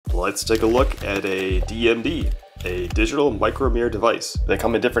Let's take a look at a DMD, a Digital Micromirror Device. They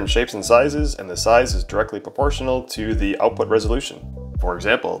come in different shapes and sizes, and the size is directly proportional to the output resolution. For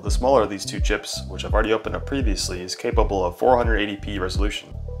example, the smaller of these two chips, which I've already opened up previously, is capable of 480p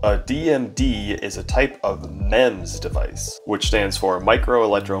resolution. A DMD is a type of MEMS device, which stands for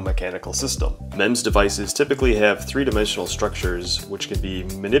Micro-Electro-Mechanical-System. MEMS devices typically have three-dimensional structures which can be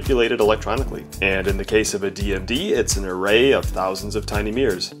manipulated electronically. And in the case of a DMD, it's an array of thousands of tiny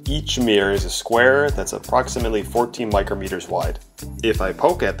mirrors. Each mirror is a square that's approximately 14 micrometers wide. If I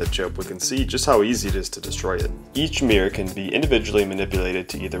poke at the chip, we can see just how easy it is to destroy it. Each mirror can be individually manipulated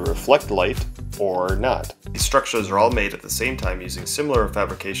to either reflect light or not. These structures are all made at the same time using similar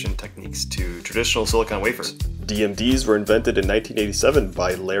fabrication techniques to traditional silicon wafers. DMDs were invented in 1987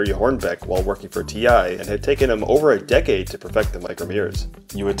 by Larry Hornbeck while working for TI and had taken him over a decade to perfect the micromirrors.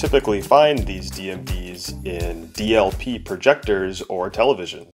 You would typically find these DMDs in DLP projectors or television.